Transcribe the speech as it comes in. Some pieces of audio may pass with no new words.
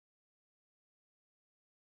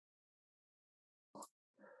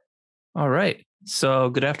All right. So,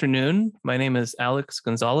 good afternoon. My name is Alex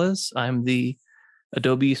Gonzalez. I'm the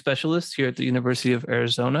Adobe specialist here at the University of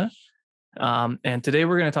Arizona. And today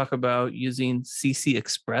we're going to talk about using CC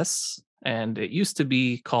Express. And it used to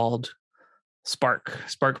be called Spark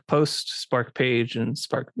Post, Spark Page, and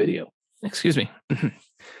Spark Video. Excuse me.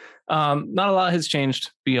 Not a lot has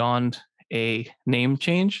changed beyond a name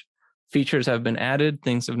change. Features have been added,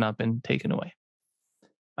 things have not been taken away.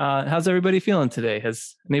 How's everybody feeling today?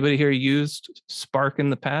 Has anybody here used Spark in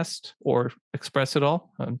the past or Express at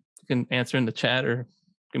all? You can answer in the chat or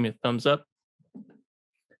give me a thumbs up.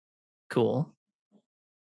 Cool.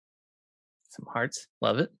 Some hearts.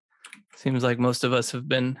 Love it. Seems like most of us have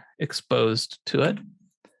been exposed to it.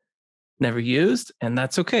 Never used, and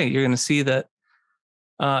that's okay. You're going to see that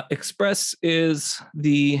Express is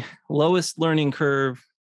the lowest learning curve,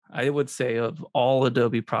 I would say, of all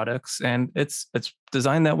Adobe products, and it's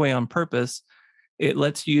designed that way on purpose. It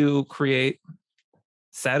lets you create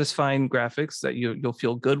satisfying graphics that you'll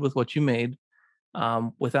feel good with what you made,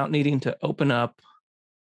 without needing to open up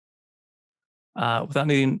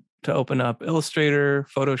Illustrator,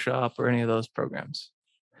 Photoshop, or any of those programs.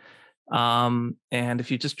 And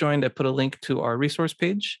if you just joined, I put a link to our resource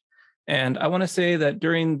page. And I want to say that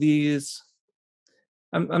during these,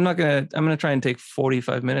 I'm gonna try and take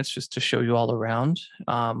 45 minutes just to show you all around.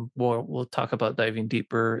 We'll talk about diving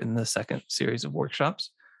deeper in the second series of workshops.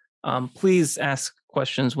 Please ask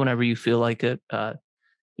questions whenever you feel like it.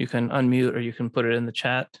 You can unmute or you can put it in the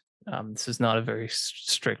chat. This is not a very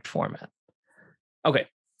strict format. Okay,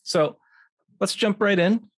 so let's jump right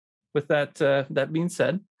in with that being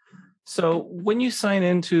said. So when you sign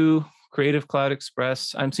into Creative Cloud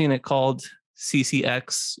Express, I'm seeing it called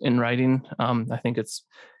CCX in writing. I think it's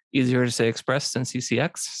easier to say Express than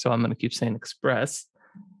CCX, so I'm going to keep saying Express.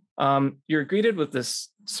 You're greeted with this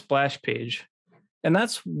splash page, and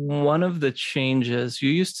that's one of the changes. You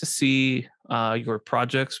used to see your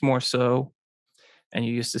projects more so, and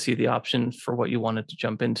you used to see the option for what you wanted to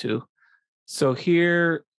jump into. So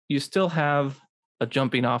here you still have a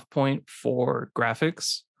jumping off point for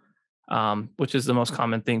graphics, which is the most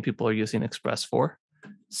common thing people are using Express for.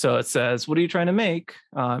 So it says, what are you trying to make?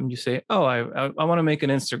 You say, oh, I want to make an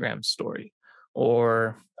Instagram story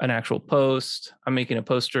or an actual post. I'm making a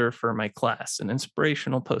poster for my class, an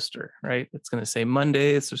inspirational poster, right? It's going to say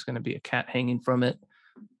Mondays. There's going to be a cat hanging from it.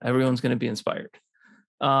 Everyone's going to be inspired.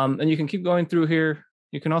 And you can keep going through here.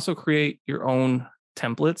 You can also create your own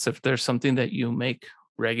templates if there's something that you make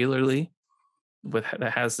regularly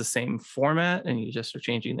that has the same format and you just are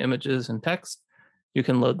changing images and text. You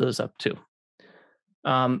can load those up too.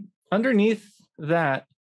 Underneath that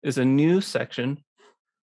is a new section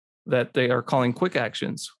that they are calling quick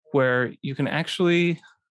actions, where you can actually,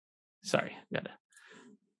 sorry, got an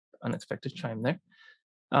unexpected chime there.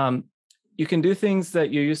 You can do things that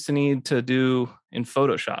you used to need to do in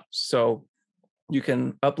Photoshop. So you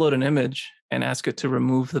can upload an image and ask it to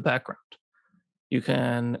remove the background. You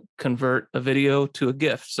can convert a video to a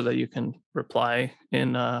GIF so that you can reply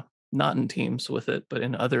in, not in Teams with it, but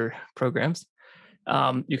in other programs.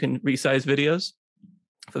 You can resize videos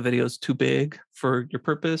if a video is too big for your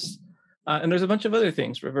purpose. And there's a bunch of other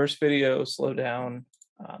things, reverse video, slow down.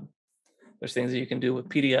 There's things that you can do with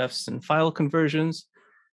PDFs and file conversions.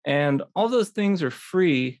 And all those things are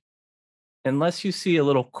free unless you see a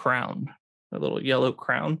little crown, a little yellow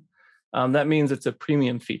crown. That means it's a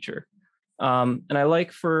premium feature. And I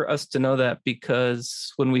like for us to know that,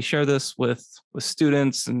 because when we share this with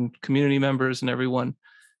students and community members and everyone,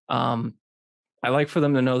 I like for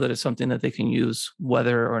them to know that it's something that they can use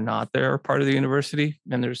whether or not they're part of the university.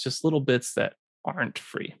 And there's just little bits that aren't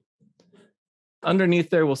free. Underneath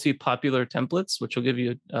there, we'll see popular templates, which will give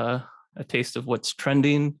you a taste of what's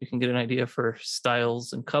trending. You can get an idea for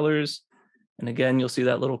styles and colors. And again, you'll see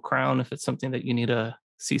that little crown if it's something that you need a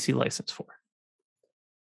CC license for.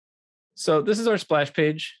 So this is our splash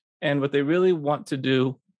page. And what they really want to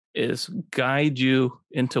do is guide you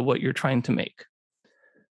into what you're trying to make.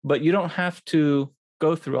 But you don't have to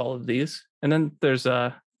go through all of these. And then there's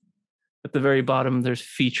at the very bottom, there's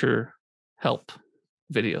feature help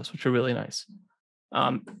videos, which are really nice.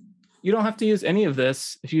 You don't have to use any of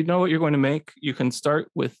this. If you know what you're going to make, you can start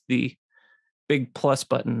with the big plus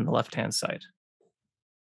button on the left-hand side.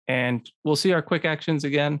 And we'll see our quick actions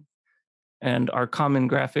again and our common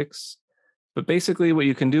graphics. But basically what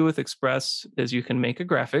you can do with Express is you can make a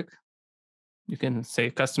graphic. You can say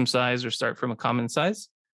custom size or start from a common size.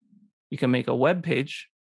 You can make a web page,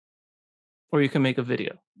 or you can make a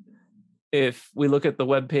video. If we look at the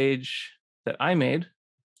web page that I made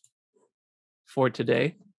for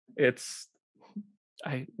today, it's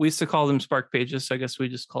we used to call them Spark pages, so I guess we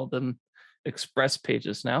just call them Express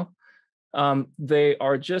pages now. They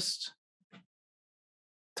are just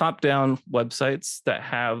top-down websites that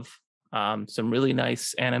have some really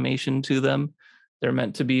nice animation to them. They're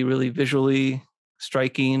meant to be really visually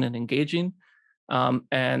striking and engaging,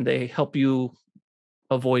 and they help you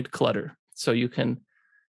avoid clutter. So you can,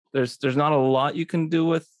 there's not a lot you can do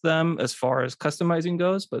with them as far as customizing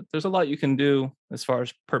goes, but there's a lot you can do as far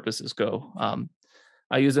as purposes go.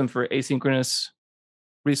 I use them for asynchronous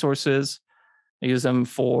resources. I use them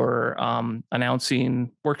for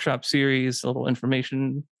announcing workshop series, a little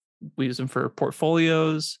information. We use them for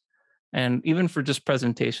portfolios and even for just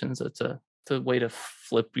presentations. It's a way to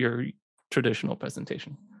flip your traditional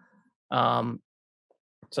presentation.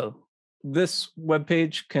 So this web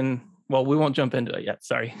page can, well, we won't jump into it yet.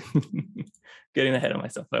 Sorry, getting ahead of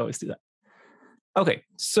myself. I always do that. Okay,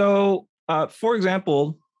 so for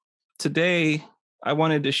example, today I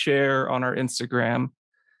wanted to share on our Instagram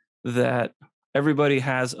that everybody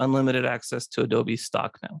has unlimited access to Adobe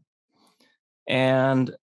Stock now.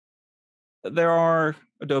 And there are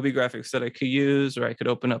Adobe graphics that I could use, or I could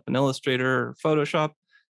open up an Illustrator or Photoshop.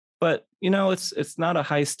 But you know, it's not a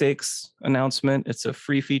high stakes announcement. It's a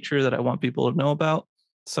free feature that I want people to know about.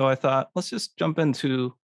 So I thought, let's just jump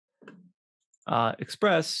into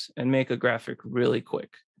Express and make a graphic really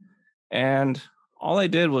quick. And all I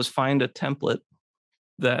did was find a template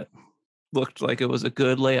that looked like it was a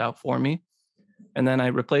good layout for me. And then I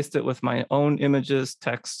replaced it with my own images,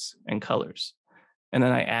 texts, and colors. And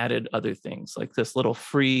then I added other things, like this little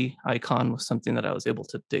free icon was something that I was able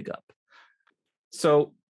to dig up.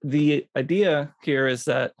 So the idea here is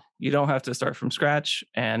that you don't have to start from scratch.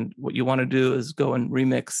 And what you want to do is go and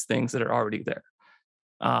remix things that are already there.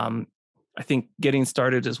 I think getting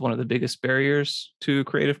started is one of the biggest barriers to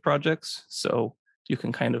creative projects. So you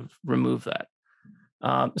can kind of remove that.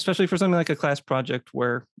 Especially for something like a class project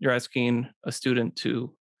where you're asking a student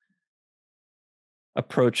to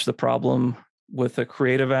approach the problem with a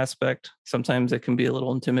creative aspect. Sometimes it can be a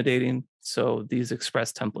little intimidating. So these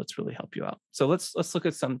Express templates really help you out. So let's look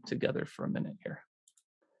at some together for a minute here.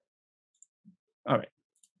 All right,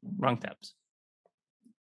 wrong tabs.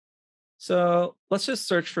 So let's just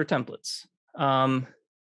search for templates.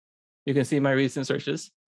 You can see my recent searches: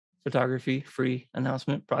 photography, free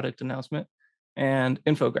announcement, product announcement, and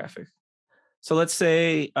infographic. So let's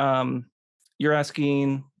say you're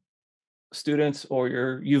asking students,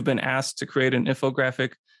 or you've been asked to create an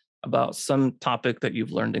infographic about some topic that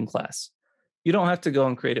you've learned in class. You don't have to go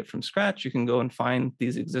and create it from scratch. You can go and find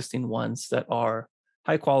these existing ones that are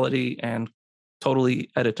high quality and totally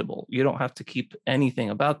editable. You don't have to keep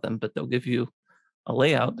anything about them, but they'll give you a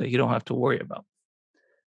layout that you don't have to worry about.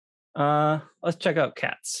 Let's check out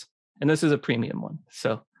cats. And this is a premium one.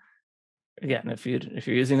 So again, if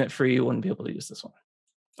you're using it free, you wouldn't be able to use this one.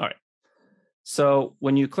 All right. So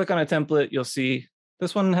when you click on a template, you'll see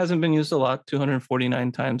this one hasn't been used a lot,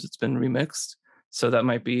 249 times it's been remixed. So that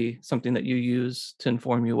might be something that you use to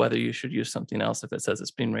inform you whether you should use something else. If it says it's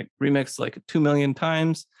been remixed like 2 million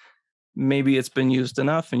times, maybe it's been used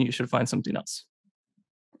enough and you should find something else.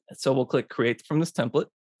 So we'll click create from this template.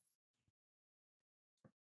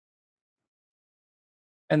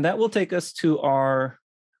 And that will take us to our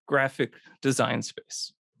graphic design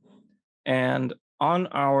space. And on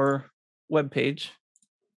our web page,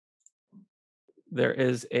 there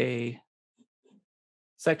is a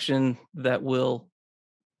section that will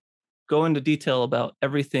go into detail about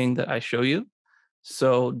everything that I show you.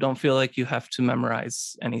 So don't feel like you have to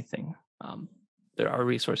memorize anything. There are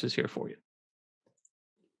resources here for you.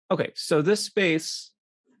 Okay, so this space,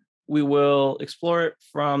 we will explore it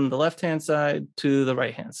from the left-hand side to the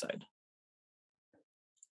right-hand side.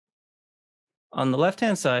 On the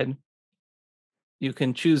left-hand side, you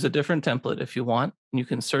can choose a different template if you want, and you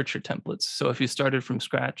can search your templates. So if you started from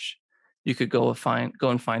scratch, you could go and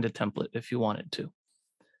find a template if you wanted to.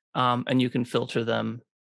 And you can filter them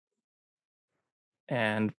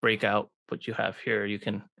and break out what you have here. You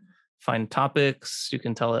can find topics. You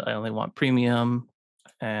can tell it I only want premium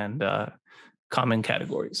and common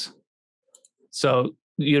categories. So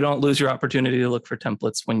you don't lose your opportunity to look for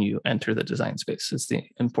templates when you enter the design space. It's the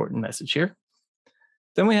important message here.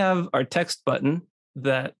 Then we have our text button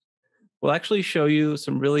that will actually show you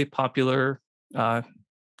some really popular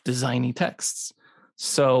designy texts.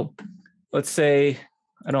 So let's say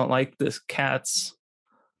I don't like this cats.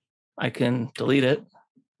 I can delete it.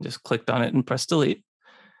 Just clicked on it and press delete.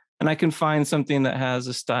 And I can find something that has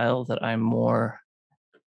a style that I'm more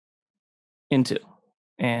into.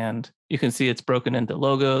 And you can see it's broken into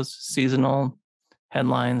logos, seasonal,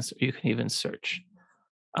 headlines, or you can even search.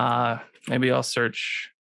 Maybe I'll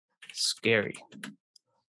search scary.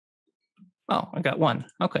 Oh, I got one.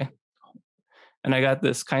 Okay. And I got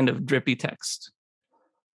this kind of drippy text.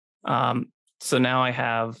 So now I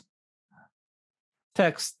have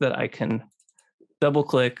text that I can double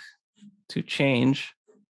click to change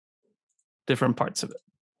different parts of it.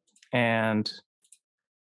 And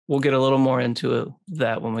we'll get a little more into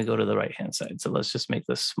that when we go to the right-hand side. So let's just make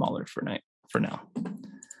this smaller for now.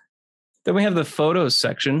 Then we have the photos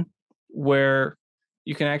section where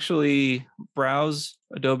you can actually browse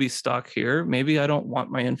Adobe stock here. Maybe I don't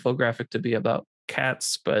want my infographic to be about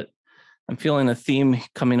cats, but I'm feeling a theme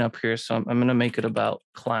coming up here. So I'm going to make it about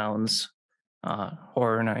clowns,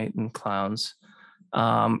 horror night and clowns.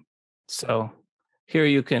 So here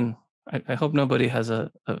you can, I hope nobody has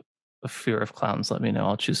a fear of clowns. Let me know.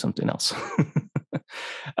 I'll choose something else.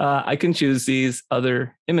 I can choose these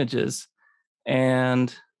other images,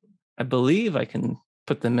 and I believe I can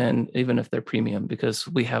put them in even if they're premium because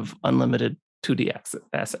we have unlimited 2D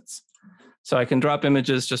assets. So I can drop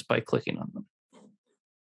images just by clicking on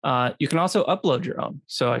them. You can also upload your own.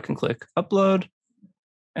 So I can click upload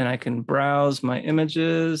and I can browse my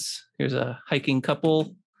images. Here's a hiking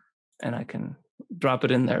couple and I can drop it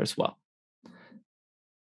in there as well.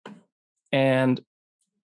 And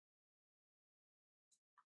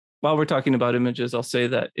while we're talking about images, I'll say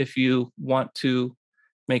that if you want to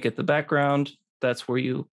make it the background, that's where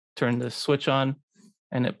you turn this switch on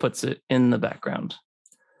and it puts it in the background.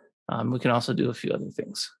 We can also do a few other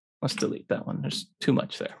things. Let's delete that one. There's too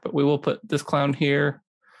much there, but we will put this clown here.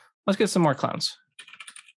 Let's get some more clowns.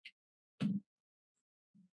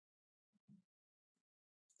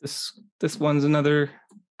 This one's another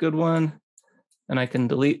good one. And I can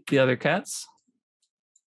delete the other cats.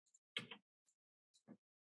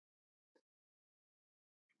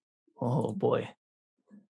 Oh boy.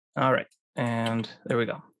 All right, and there we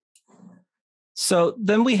go. So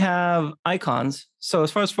then we have icons. So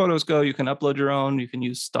as far as photos go, you can upload your own, you can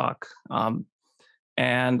use stock.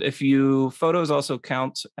 And if photos also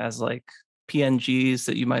count as like PNGs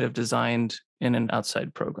that you might have designed in an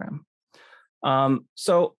outside program.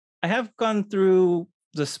 So I have gone through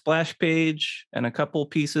the splash page and a couple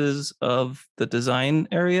pieces of the design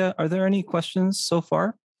area. Are there any questions so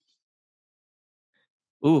far?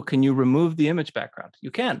 Ooh, can you remove the image background?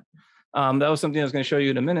 You can. That was something I was going to show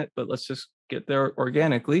you in a minute, but let's just get there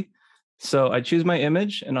organically. So I choose my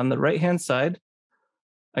image, and on the right-hand side,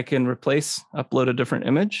 I can upload a different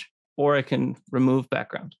image, or I can remove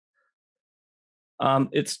background.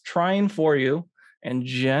 It's trying for you, and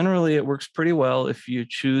generally it works pretty well if you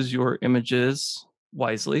choose your images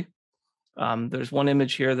wisely. There's one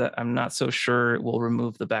image here that I'm not so sure it will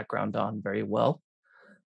remove the background on very well.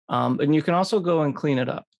 And you can also go and clean it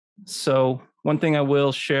up. So one thing I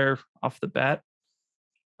will share off the bat,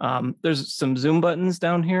 there's some zoom buttons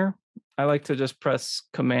down here. I like to just press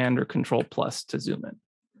Command or Control plus to zoom in.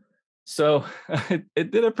 So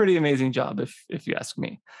it did a pretty amazing job if you ask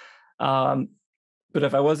me. But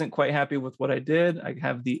if I wasn't quite happy with what I did, I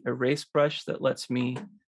have the erase brush that lets me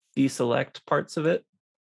deselect parts of it.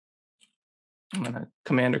 I'm going to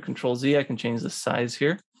Command or Control Z. I can change the size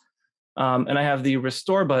here. And I have the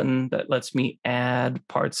restore button that lets me add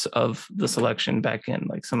parts of the selection back in,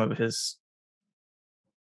 like some of his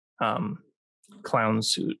clown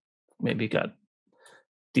suit maybe got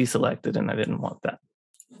deselected and I didn't want that.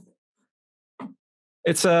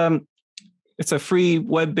 It's a free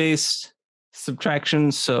web-based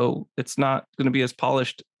subtraction, so it's not going to be as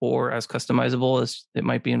polished or as customizable as it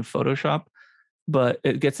might be in Photoshop, but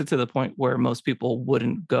it gets it to the point where most people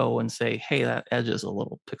wouldn't go and say, hey, that edge is a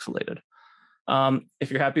little pixelated.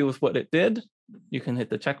 If you're happy with what it did, you can hit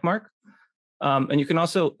the check mark. And you can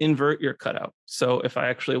also invert your cutout. So if I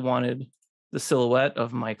actually wanted the silhouette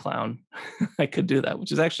of my clown, I could do that,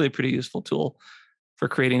 which is actually a pretty useful tool for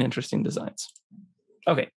creating interesting designs.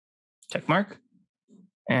 Okay, check mark.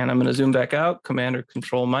 And I'm going to zoom back out, Command or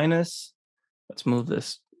Control minus. Let's move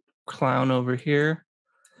this clown over here.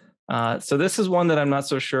 So this is one that I'm not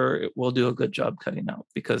so sure it will do a good job cutting out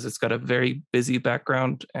because it's got a very busy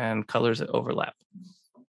background and colors that overlap.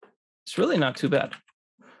 It's really not too bad.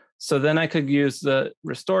 So then I could use the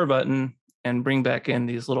restore button and bring back in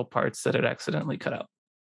these little parts that it accidentally cut out.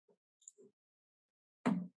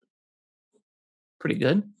 Pretty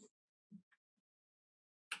good.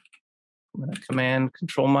 I'm going to Command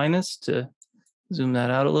Control minus to zoom that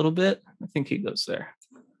out a little bit. I think he goes there.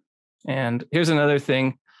 And here's another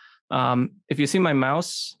thing. If you see my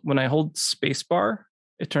mouse, when I hold spacebar,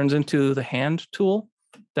 it turns into the hand tool.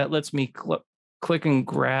 That lets me click and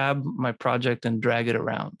grab my project and drag it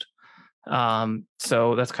around.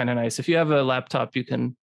 So that's kind of nice. If you have a laptop, you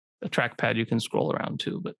can a trackpad you can scroll around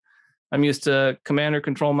to, but I'm used to Command or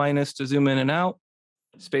Control minus to zoom in and out,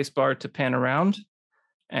 spacebar to pan around,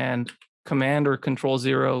 and Command or Control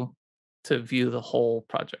 0 to view the whole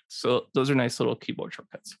project. So those are nice little keyboard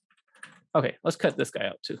shortcuts. Okay, let's cut this guy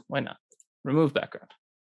out too. Why not? Remove background.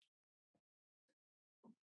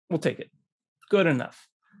 We'll take it. Good enough.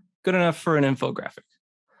 Good enough for an infographic.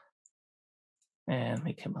 And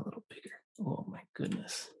make him a little bigger. Oh my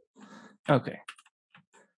goodness. Okay.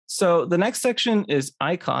 So the next section is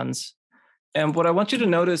icons. And what I want you to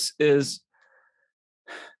notice is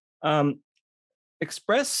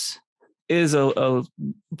Express is a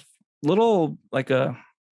little like a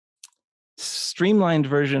streamlined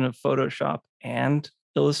version of Photoshop and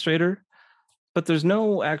Illustrator, but there's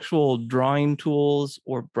no actual drawing tools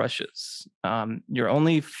or brushes. You're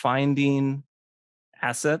only finding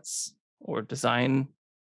assets or design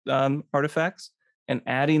artifacts and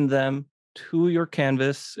adding them to your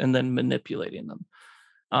canvas and then manipulating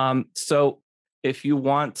them. So if you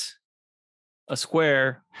want a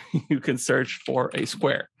square, you can search for a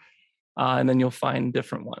square. And then you'll find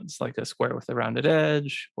different ones, like a square with a rounded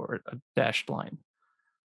edge or a dashed line.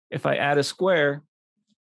 If I add a square,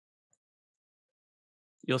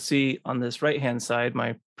 you'll see on this right-hand side,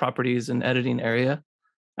 my properties and editing area,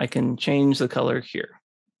 I can change the color here.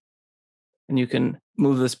 And you can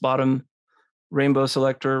move this bottom rainbow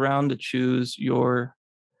selector around to choose your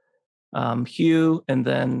hue, and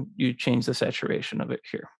then you change the saturation of it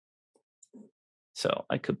here. So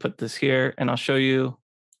I could put this here, and I'll show you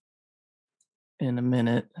in a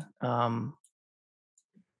minute our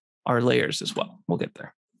layers as well. We'll get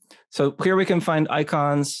there. So here we can find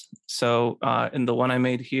icons. So in the one I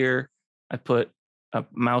made here, I put a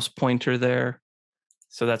mouse pointer there.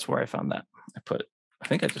 So that's where I found that. I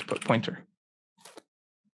think I just put pointer.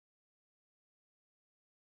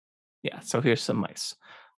 Yeah, so here's some mice.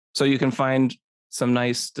 So you can find some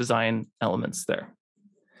nice design elements there.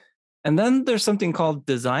 And then there's something called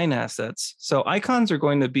design assets. So icons are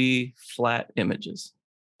going to be flat images.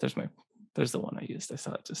 There's the one I used. I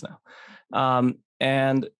saw it just now.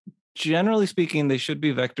 And generally speaking, they should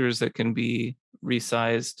be vectors that can be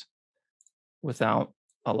resized without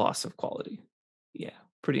a loss of quality. Yeah,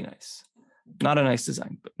 pretty nice. Not a nice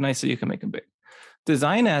design, but nice that you can make them big.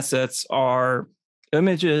 Design assets are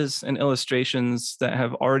images and illustrations that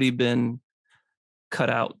have already been cut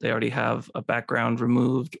out. They already have a background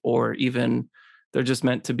removed, or even they're just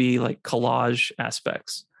meant to be like collage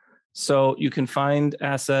aspects. So you can find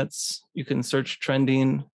assets, you can search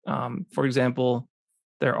trending. For example,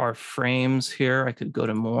 there are frames here. I could go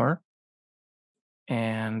to more,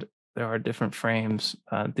 and there are different frames.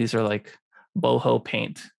 These are like boho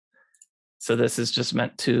paint. So this is just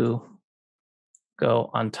meant to go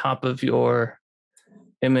on top of your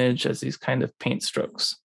image as these kind of paint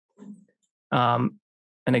strokes.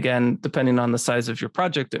 And again, depending on the size of your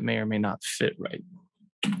project, it may or may not fit right.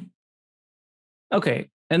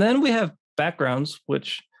 Okay, and then we have backgrounds,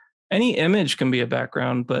 which any image can be a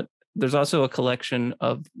background, but there's also a collection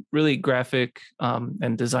of really graphic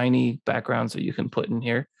and designy backgrounds that you can put in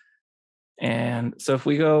here. And so if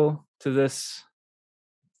we go to this,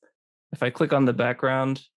 if I click on the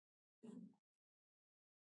background,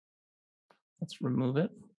 let's remove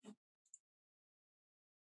it.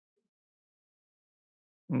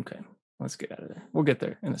 Okay, let's get out of there. We'll get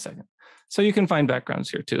there in a second. So you can find backgrounds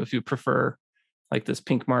here too. If you prefer like this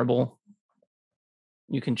pink marble,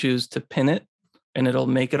 you can choose to pin it and it'll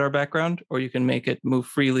make it our background, or you can make it move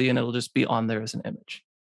freely and it'll just be on there as an image.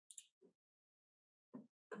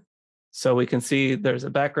 So we can see there's a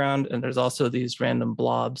background, and there's also these random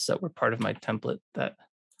blobs that were part of my template that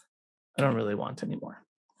I don't really want anymore.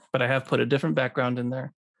 But I have put a different background in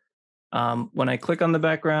there. When I click on the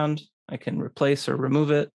background, I can replace or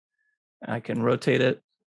remove it. I can rotate it,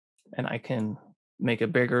 and I can make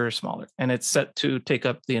it bigger or smaller. And it's set to take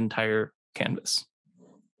up the entire canvas.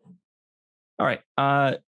 All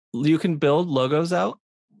right, you can build logos out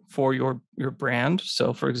for your brand.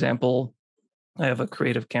 So for example, I have a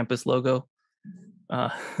Creative Campus logo.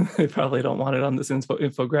 I probably don't want it on this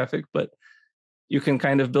infographic, but you can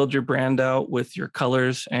kind of build your brand out with your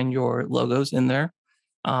colors and your logos in there,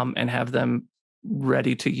 and have them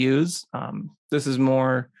ready to use. This is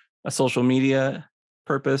more a social media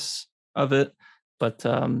purpose of it, but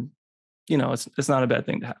you know, it's not a bad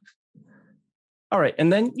thing to have. All right,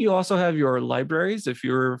 and then you also have your libraries. If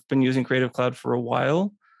you've been using Creative Cloud for a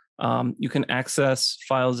while, you can access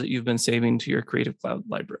files that you've been saving to your Creative Cloud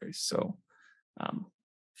libraries. So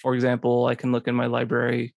for example, I can look in my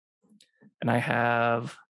library and I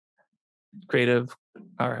have Creative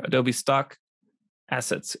or Adobe stock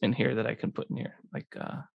assets in here that I can put in here, like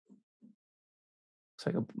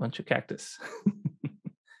Looks like a bunch of cactus.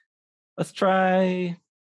 Let's try,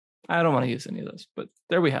 I don't want to use any of those, but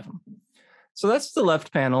there we have them. So that's the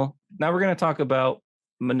left panel. Now we're going to talk about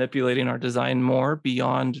manipulating our design more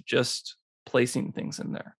beyond just placing things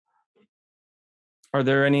in there. Are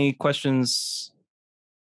there any questions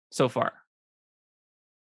so far?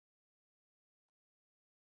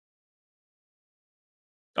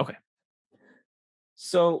 Okay.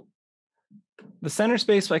 So the center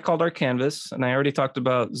space I called our canvas, and I already talked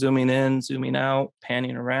about zooming in, zooming out,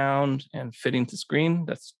 panning around, and fitting to screen.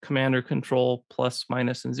 That's Command or Control plus,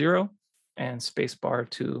 minus, and 0, and space bar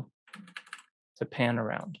to pan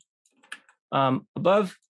around.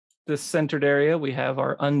 Above this centered area, we have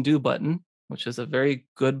our undo button, which is a very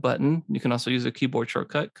good button. You can also use a keyboard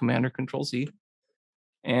shortcut, Command or Control Z.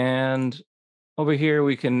 And over here,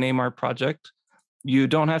 we can name our project. You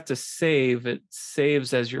don't have to save, it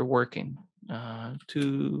saves as you're working.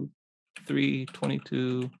 2, 3,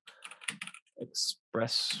 22,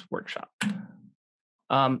 Express Workshop.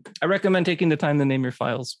 I recommend taking the time to name your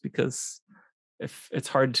files because if it's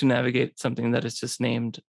hard to navigate something that is just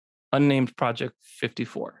named unnamed project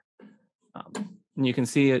 54. And you can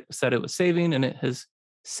see it said it was saving and it has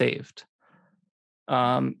saved.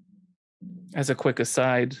 As a quick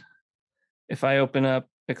aside, if I open up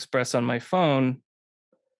Express on my phone,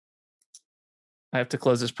 I have to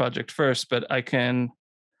close this project first, but I can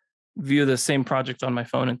view the same project on my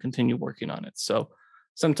phone and continue working on it. So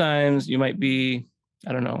sometimes you might be,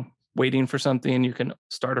 I don't know, waiting for something. You can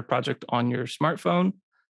start a project on your smartphone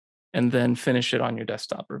and then finish it on your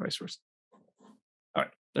desktop or vice versa. All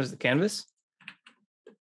right, there's the canvas.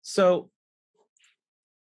 So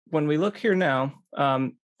when we look here now,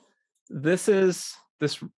 this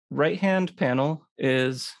right-hand panel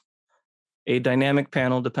is a dynamic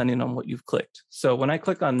panel depending on what you've clicked. So when I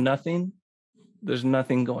click on nothing, there's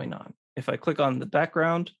nothing going on. If I click on the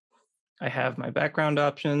background, I have my background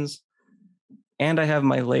options and I have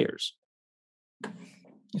my layers.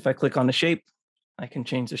 If I click on the shape, I can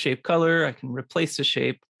change the shape color, I can replace the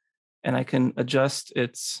shape, and I can adjust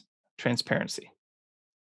its transparency.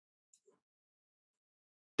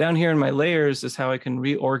 Down here in my layers is how I can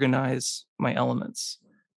reorganize my elements.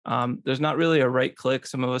 There's not really a right click.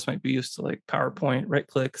 Some of us might be used to like PowerPoint, right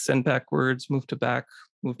click, send backwards, move to back,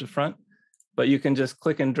 move to front, but you can just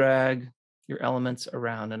click and drag your elements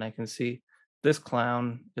around and I can see this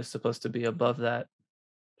clown is supposed to be above that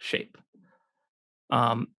shape.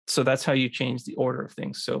 So that's how you change the order of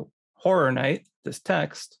things. So Horror Night, this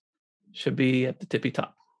text should be at the tippy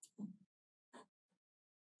top.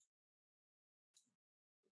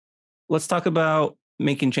 Let's talk about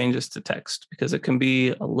making changes to text because it can be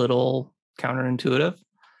a little counterintuitive.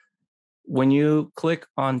 When you click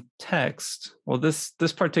on text, well, this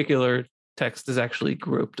particular text is actually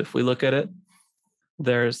grouped. If we look at it,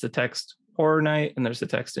 there's the text Horror Night and there's the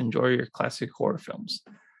text Enjoy Your Classic Horror Films.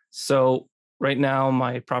 So right now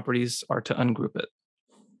my properties are to ungroup it.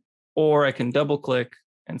 Or I can double click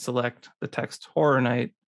and select the text Horror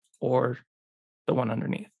Night or the one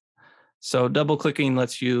underneath. So double clicking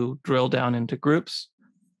lets you drill down into groups.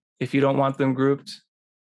 If you don't want them grouped,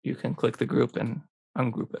 you can click the group and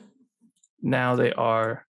ungroup it. Now they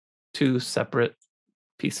are two separate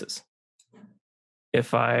pieces.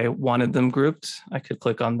 If I wanted them grouped, I could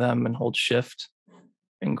click on them and hold Shift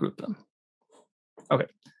and group them. Okay,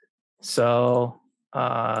 so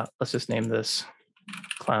let's just name this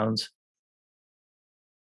Clowns.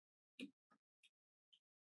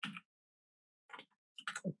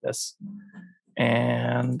 Like this.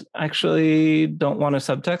 And actually don't want a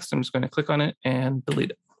subtext. I'm just going to click on it and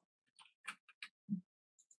delete it.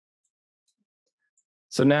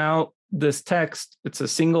 So now this text, it's a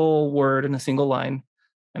single word and a single line,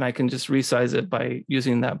 and I can just resize it by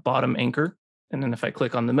using that bottom anchor. And then if I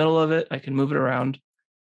click on the middle of it, I can move it around.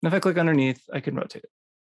 And if I click underneath, I can rotate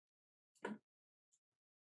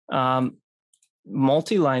it.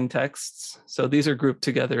 Multi-line texts. So these are grouped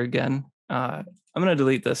together again. I'm going to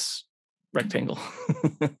delete this rectangle.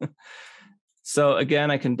 So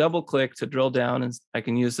again, I can double click to drill down and I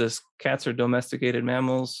can use this cats are domesticated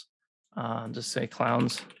mammals. Just say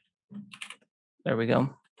clowns. There we go.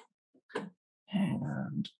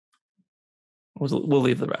 And we'll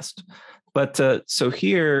leave the rest. But so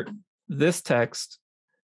here, this text,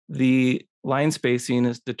 the line spacing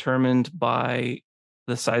is determined by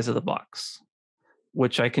the size of the box,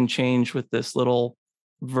 which I can change with this little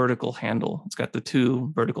vertical handle. It's got the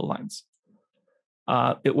two vertical lines.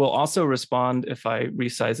 It will also respond if I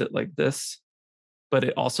resize it like this, but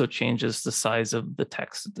it also changes the size of the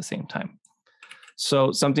text at the same time.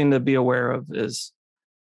 So something to be aware of is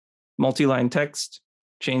multi-line text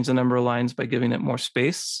change the number of lines by giving it more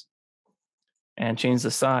space, and change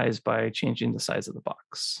the size by changing the size of the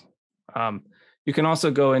box. You can also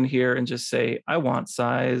go in here and just say, I want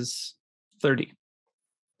size 30.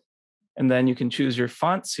 And then you can choose your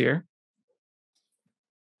fonts here.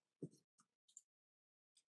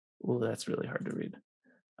 Oh, that's really hard to read.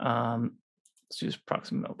 Let's use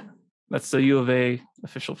Proximo. That's the U of A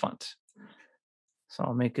official font. So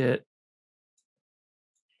I'll make it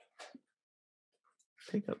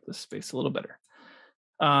take up this space a little better.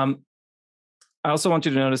 I also want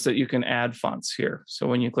you to notice that you can add fonts here. So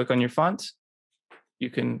when you click on your font, you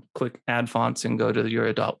can click add fonts and go to your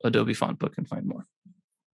Adobe font book and find more.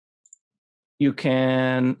 You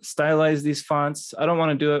can stylize these fonts. I don't want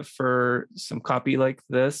to do it for some copy like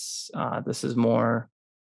this. This is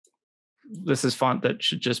font that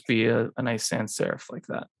should just be a nice sans serif like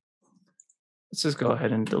that. Let's just go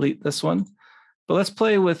ahead and delete this one. But let's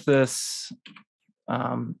play with this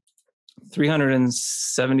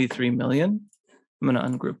 373 million. I'm going to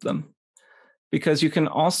ungroup them. Because you can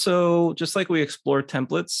also, just like we explore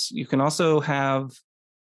templates, you can also have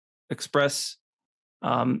Express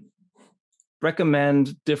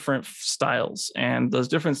recommend different styles. And those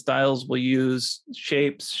different styles will use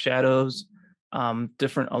shapes, shadows,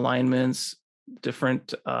 different alignments,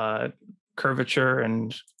 different curvature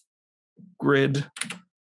and grid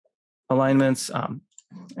alignments,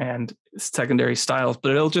 and secondary styles,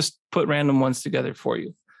 but it'll just put random ones together for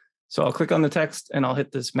you. So I'll click on the text and I'll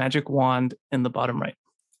hit this magic wand in the bottom right.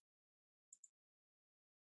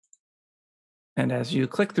 And as you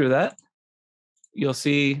click through that, you'll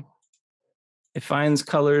see it finds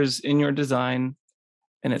colors in your design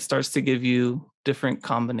and it starts to give you different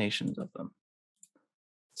combinations of them.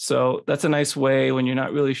 So that's a nice way when you're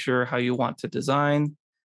not really sure how you want to design,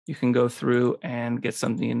 you can go through and get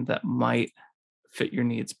something that might fit your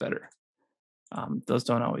needs better. Those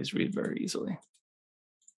don't always read very easily.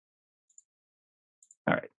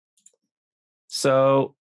 All right.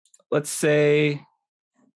 So let's say,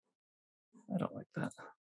 I don't like that.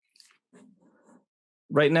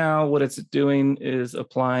 Right now, what it's doing is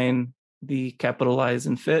applying the capitalize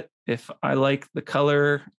and fit. If I like the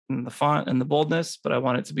color and the font and the boldness, but I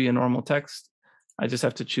want it to be a normal text, I just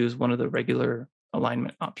have to choose one of the regular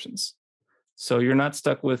alignment options. So you're not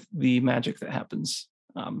stuck with the magic that happens,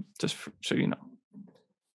 just so you know.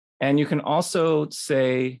 And you can also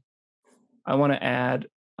say, I want to add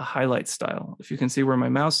a highlight style. If you can see where my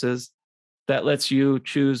mouse is, that lets you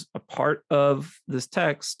choose a part of this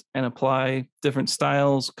text and apply different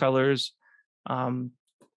styles, colors,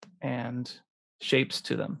 and shapes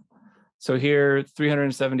to them. So here,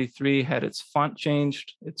 373 had its font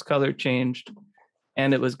changed, its color changed,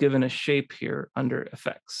 and it was given a shape here under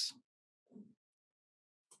effects.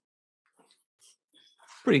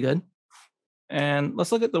 Pretty good. And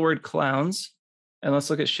let's look at the word clowns, and let's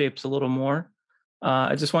look at shapes a little more.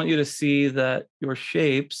 I just want you to see that your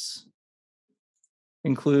shapes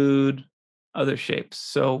include other shapes.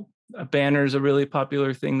 So a banner is a really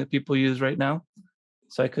popular thing that people use right now.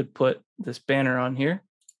 So I could put this banner on here,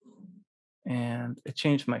 and it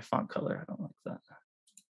changed my font color. I don't like that.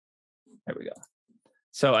 There we go.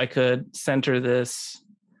 So I could center this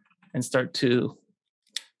and start to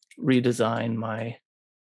redesign my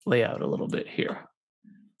layout a little bit here. Are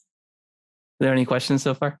there any questions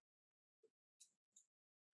so far?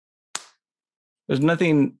 There's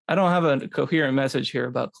nothing, I don't have a coherent message here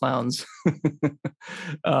about clowns.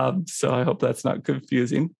 So I hope that's not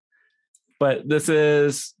confusing. But this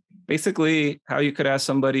is basically how you could ask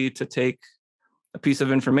somebody to take a piece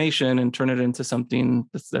of information and turn it into something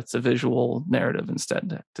that's a visual narrative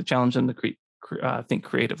instead, to challenge them to think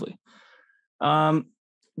creatively.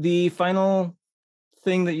 The final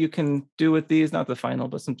thing that you can do with these, not the final,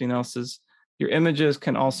 but something else, is your images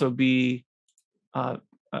can also be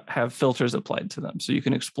have filters applied to them. So you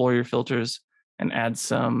can explore your filters and add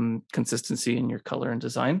some consistency in your color and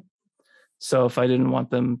design. So if I didn't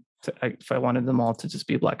want them to, if I wanted them all to just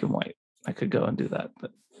be black and white, I could go and do that,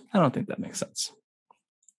 but I don't think that makes sense.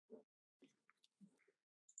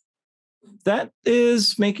 That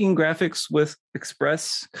is making graphics with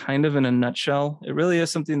Express kind of in a nutshell. It really is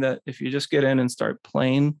something that if you just get in and start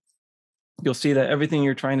playing, you'll see that everything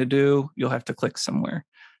you're trying to do, you'll have to click somewhere.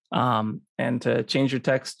 And to change your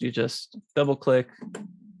text, you just double click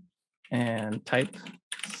and type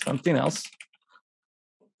something else,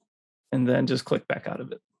 and then just click back out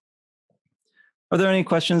of it. Are there any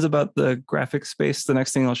questions about the graphic space? The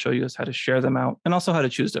next thing I'll show you is how to share them out and also how to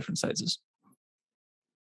choose different sizes.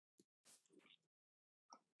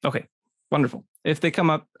 Okay, wonderful. If they come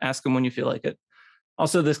up, ask them when you feel like it.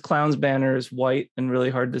 Also, this clown's banner is white and really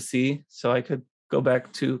hard to see, so I could go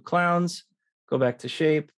back to clowns, go back to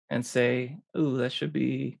shape and say, ooh, that should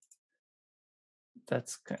be,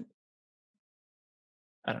 that's kind of,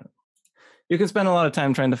 I don't know. You can spend a lot of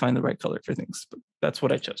time trying to find the right color for things, but that's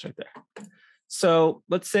what I chose right there. So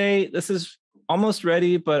let's say this is almost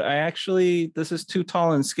ready, but this is too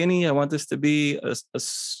tall and skinny. I want this to be a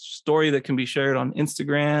story that can be shared on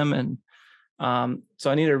Instagram. And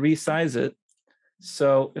so I need to resize it.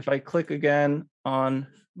 So if I click again on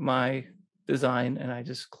my design and I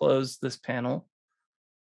just close this panel,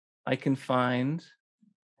 I can find,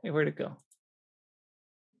 hey, where'd it go?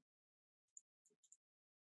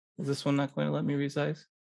 Is this one not going to let me resize?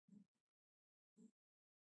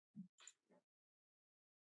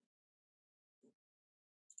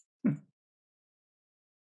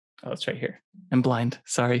 Oh, it's right here. I'm blind.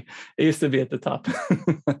 Sorry. It used to be at the top.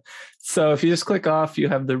 So if you just click off, you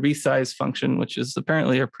have the resize function, which is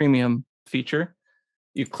apparently a premium feature.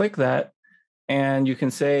 You click that and you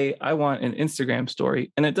can say, I want an Instagram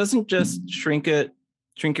story. And it doesn't just shrink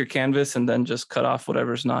your canvas and then just cut off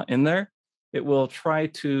whatever's not in there. It will try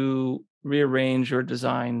to rearrange your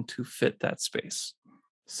design to fit that space.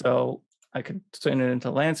 So I could turn it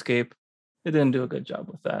into landscape. It didn't do a good job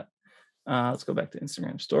with that. Let's go back to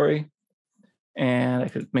Instagram story. And I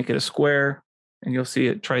could make it a square. And you'll see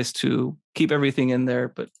it tries to keep everything in there,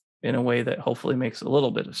 but in a way that hopefully makes a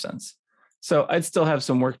little bit of sense. So I'd still have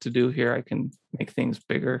some work to do here. I can make things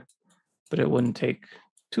bigger, but it wouldn't take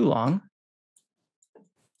too long.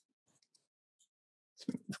 Let's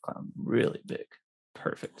make this clown really big.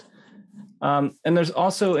 Perfect. And there's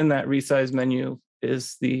also in that resize menu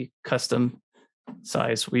is the custom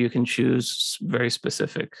size where you can choose very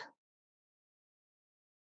specific.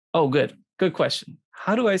 Oh, good. Good question.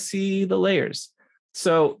 How do I see the layers?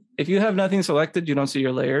 So if you have nothing selected, you don't see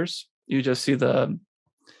your layers. You just see the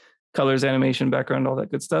colors, animation, background, all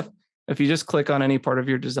that good stuff. If you just click on any part of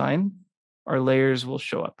your design, our layers will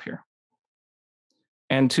show up here.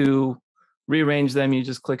 And to rearrange them, you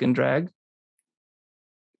just click and drag.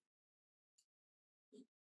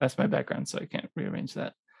 That's my background, so I can't rearrange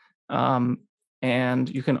that. And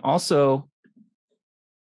you can also,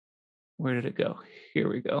 where did it go? Here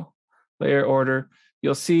we go. Layer order.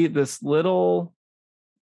 You'll see this little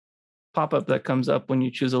pop-up that comes up when you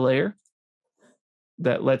choose a layer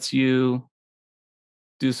that lets you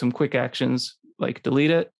do some quick actions like delete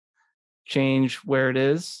it, change where it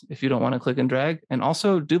is if you don't want to click and drag, and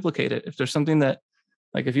also duplicate it. If there's something that,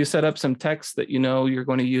 like if you set up some text that you know you're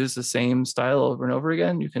going to use the same style over and over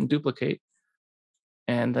again, you can duplicate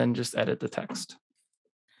and then just edit the text.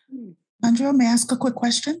 Andrew, may I ask a quick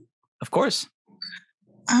question? Of course.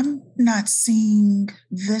 I'm not seeing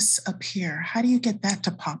this appear. How do you get that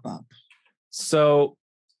to pop up? So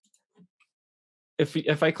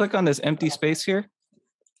if I click on this empty space here,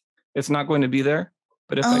 it's not going to be there.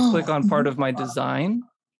 But if I click on part of my design,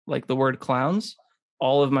 like the word clowns,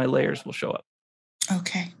 all of my layers will show up.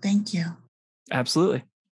 Okay, thank you. Absolutely.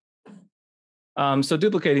 So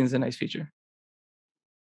duplicating is a nice feature.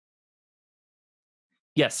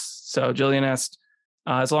 Yes. So Jillian asked,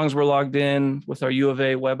 as long as we're logged in with our U of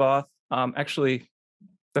A WebAuth, actually,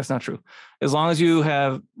 that's not true. As long as you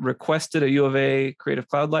have requested a U of A Creative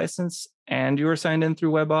Cloud license and you are signed in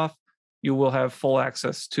through WebAuth, you will have full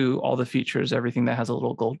access to all the features, everything that has a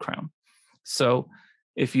little gold crown. So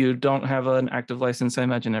if you don't have an active license, I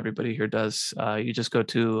imagine everybody here does, you just go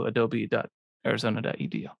to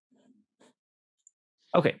adobe.arizona.edu.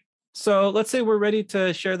 Okay, so let's say we're ready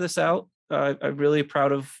to share this out. I'm really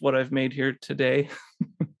proud of what I've made here today.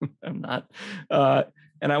 I'm not.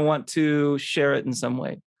 And I want to share it in some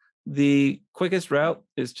way. The quickest route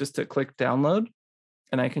is just to click download,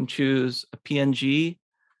 and I can choose a PNG,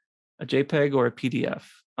 a JPEG, or a PDF.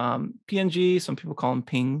 PNG, some people call them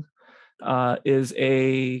PNG, is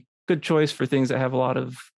a good choice for things that have a lot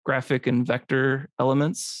of graphic and vector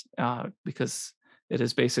elements because it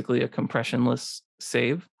is basically a compressionless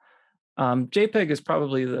save. JPEG is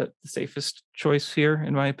probably the safest choice here,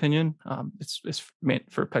 in my opinion. It's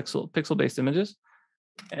meant for pixel-based images.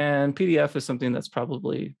 And PDF is something that's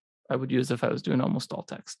probably I would use if I was doing almost all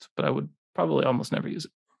text, but I would probably almost never use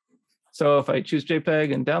it. So if I choose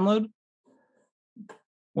JPEG and download,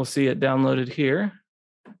 we'll see it downloaded here.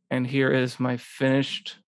 And here is my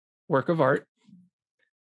finished work of art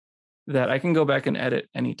that I can go back and edit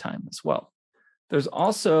anytime as well. There's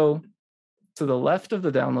also, to the left of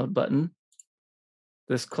the download button,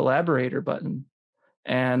 this collaborator button,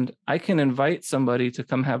 and I can invite somebody to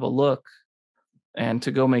come have a look and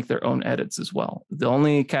to go make their own edits as well. The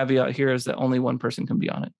only caveat here is that only one person can be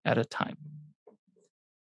on it at a time.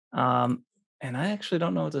 And I actually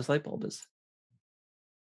don't know what this light bulb is.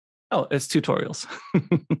 Oh, it's tutorials.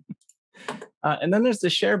 And then there's the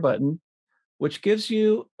share button, which gives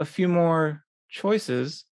you a few more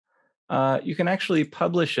choices. You can actually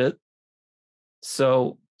publish it.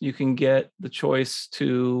 So you can get the choice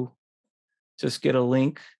to just get a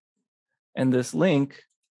link. And this link,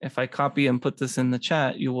 if I copy and put this in the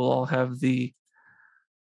chat, you will all have the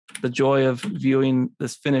joy of viewing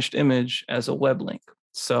this finished image as a web link.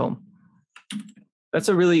 So that's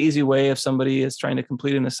a really easy way if somebody is trying to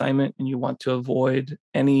complete an assignment and you want to avoid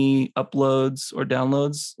any uploads or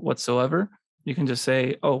downloads whatsoever. You can just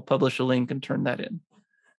say, oh, publish a link and turn that in.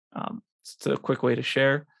 It's a quick way to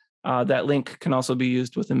share. That link can also be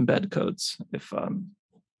used with embed codes if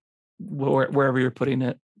wherever you're putting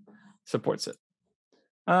it supports it.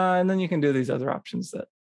 And then you can do these other options that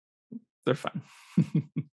they're fun.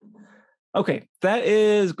 Okay, that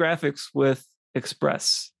is graphics with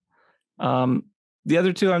Express. The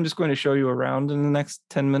other two, I'm just going to show you around in the next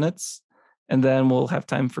 10 minutes, and then we'll have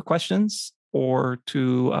time for questions or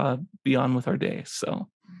to be on with our day. So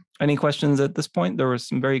any questions at this point? There were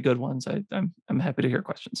some very good ones. I'm happy to hear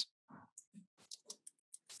questions.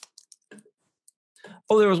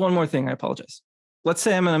 Oh, there was one more thing. I apologize. Let's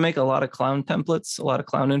say I'm going to make a lot of clown templates, a lot of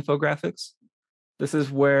clown infographics. This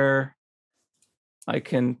is where I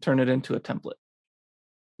can turn it into a template.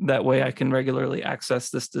 That way I can regularly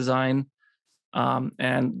access this design.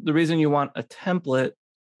 And the reason you want a template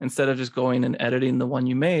instead of just going and editing the one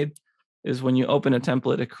you made is when you open a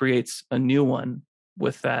template, it creates a new one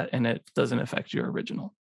with that and it doesn't affect your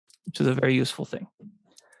original, which is a very useful thing.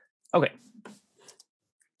 Okay.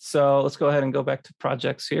 So let's go ahead and go back to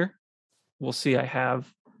projects here. We'll see I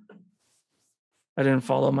didn't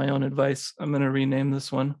follow my own advice. I'm going to rename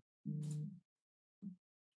this one.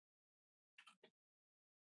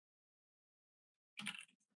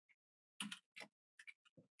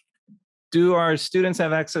 Do our students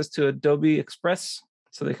have access to Adobe Express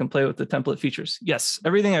so they can play with the template features? Yes,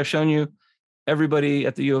 everything I've shown you, everybody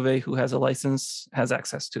at the U of A who has a license has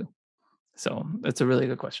access to. So that's a really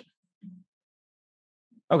good question.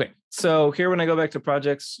 Okay, so here when I go back to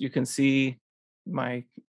projects, you can see my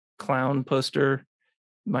clown poster,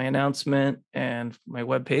 my announcement, and my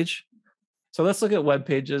web page. So let's look at web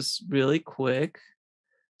pages really quick.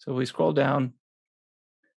 So we scroll down.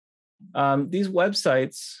 These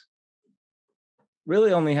websites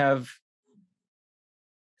really only have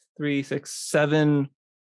 3, 6, 7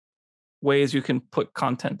 ways you can put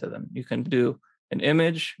content to them. You can do an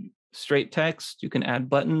image, straight text. You can add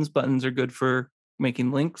buttons. Buttons are good for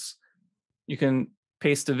making links. You can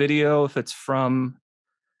paste a video if it's from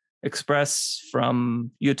Express,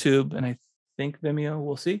 from YouTube, and I think Vimeo,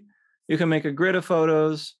 we'll see. You can make a grid of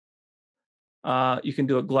photos. You can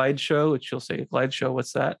do a glide show, which you'll say, a glide show,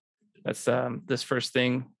 what's that? That's this first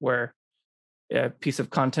thing where a piece of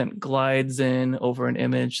content glides in over an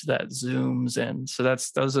image that zooms in. So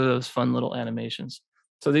those are those fun little animations.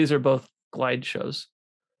 So these are both glide shows.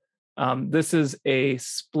 This is a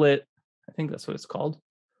split, I think that's what it's called.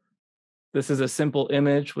 This is a simple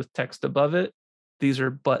image with text above it. These are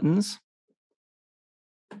buttons.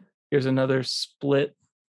 Here's another split.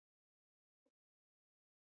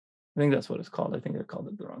 I think that's what it's called. I think I called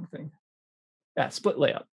it the wrong thing. Yeah, split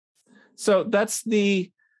layout. So that's the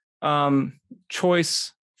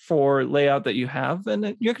choice for layout that you have,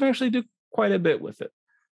 and you can actually do quite a bit with it.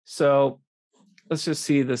 So let's just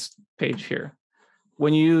see this page here.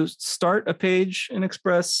 When you start a page in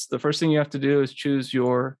Express, the first thing you have to do is choose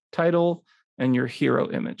your title and your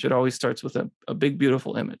hero image. It always starts with a big,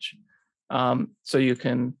 beautiful image. So you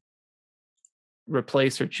can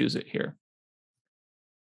replace or choose it here.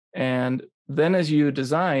 And then as you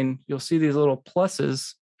design, you'll see these little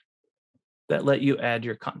pluses that let you add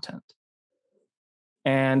your content.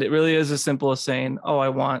 And it really is as simple as saying, oh, I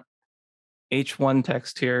want H1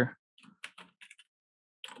 text here.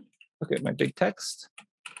 Look at my big text.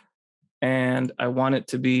 And I want it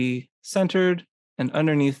to be centered. And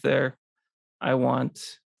underneath there, I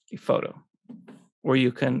want a photo where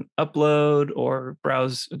you can upload or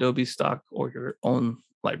browse Adobe stock or your own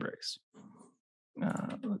libraries.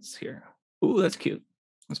 Let's hear. Ooh, that's cute.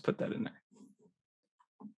 Let's put that in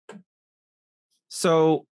there.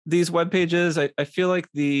 So these web pages, I feel like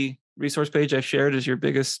the resource page I shared is your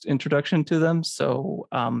biggest introduction to them. So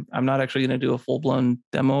I'm not actually going to do a full-blown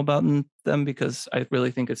demo about them because I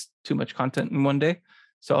really think it's too much content in one day.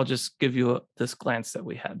 So I'll just give you this glance that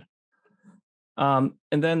we had. And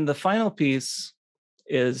then the final piece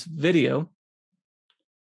is video.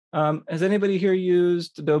 Has anybody here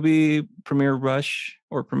used Adobe Premiere Rush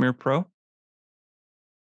or Premiere Pro?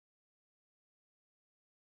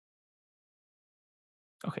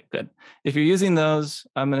 Okay, good. If you're using those,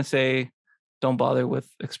 I'm going to say don't bother with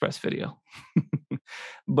Express Video.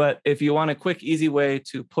 But if you want a quick, easy way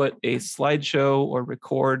to put a slideshow or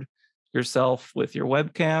record yourself with your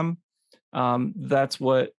webcam, that's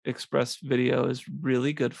what Express Video is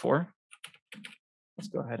really good for. Let's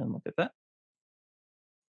go ahead and look at that.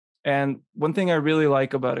 And one thing I really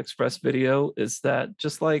like about Express Video is that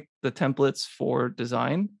just like the templates for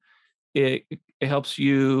design, it helps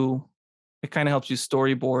you, it kind of helps you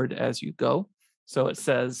storyboard as you go. So it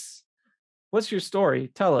says, what's your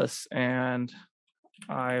story? Tell us. And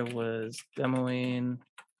I was demoing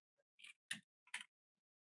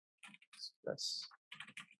Express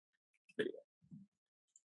Video.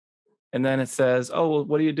 And then it says, oh, well,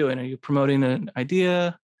 what are you doing? Are you promoting an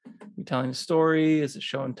idea? Are you telling a story? Is it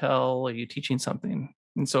show and tell? Are you teaching something?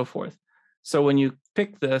 And so forth. So when you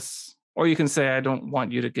pick this, or you can say, I don't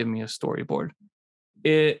want you to give me a storyboard.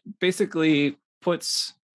 It basically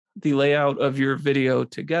puts the layout of your video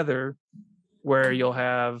together where you'll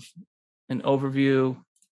have an overview,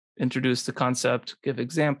 introduce the concept, give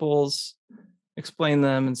examples, explain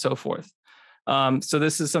them, and so forth. So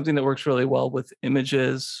this is something that works really well with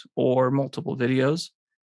images or multiple videos.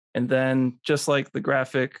 And then just like the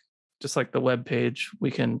graphic, just like the web page,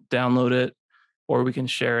 we can download it or we can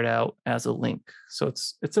share it out as a link. So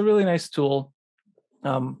it's a really nice tool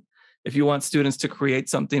if you want students to create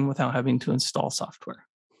something without having to install software.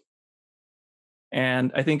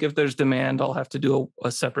 And I think if there's demand, I'll have to do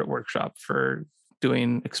a separate workshop for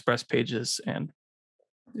doing Express Pages and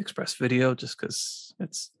Express Video, just because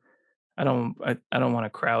I don't want to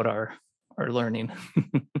crowd our learning.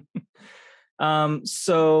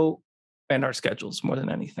 So, and our schedules more than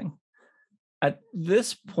anything. At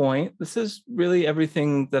this point, this is really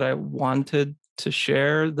everything that I wanted to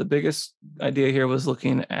share. The biggest idea here was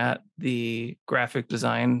looking at the graphic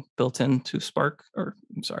design built into Spark, or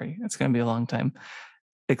I'm sorry, it's going to be a long time,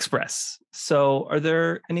 Express. So are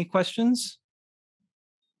there any questions?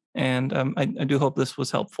 And I do hope this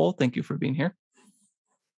was helpful. Thank you for being here.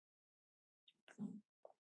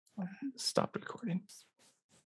 Stop recording.